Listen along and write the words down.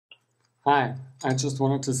Hi, I just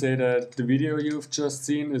wanted to say that the video you've just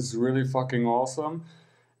seen is really fucking awesome.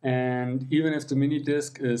 And even if the mini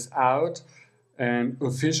disc is out and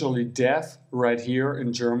officially deaf right here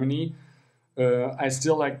in Germany, I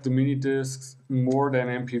still like the mini discs more than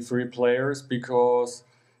MP3 players because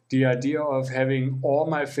the idea of having all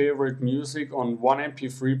my favorite music on one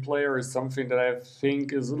MP3 player is something that I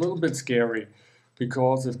think is a little bit scary.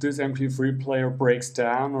 Because if this MP3 player breaks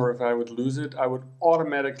down or if I would lose it, I would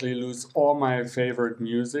automatically lose all my favorite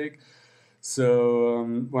music. So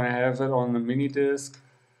when I have it on a mini disc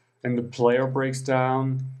and the player breaks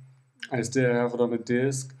down, I still have it on a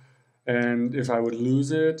disc. And if I would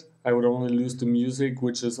lose it, I would only lose the music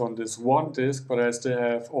which is on this one disc, but I still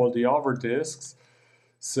have all the other discs.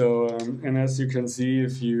 So, and as you can see,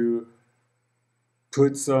 if you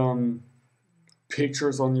put some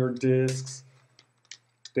pictures on your discs,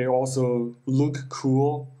 they also look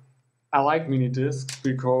cool. I like mini discs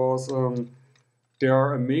because they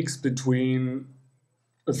are a mix between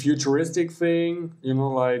a futuristic thing,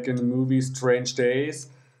 like in the movie Strange Days,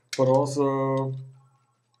 but also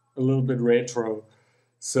a little bit retro.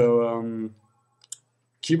 So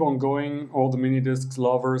keep on going, all the mini discs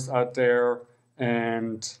lovers out there,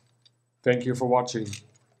 and thank you for watching.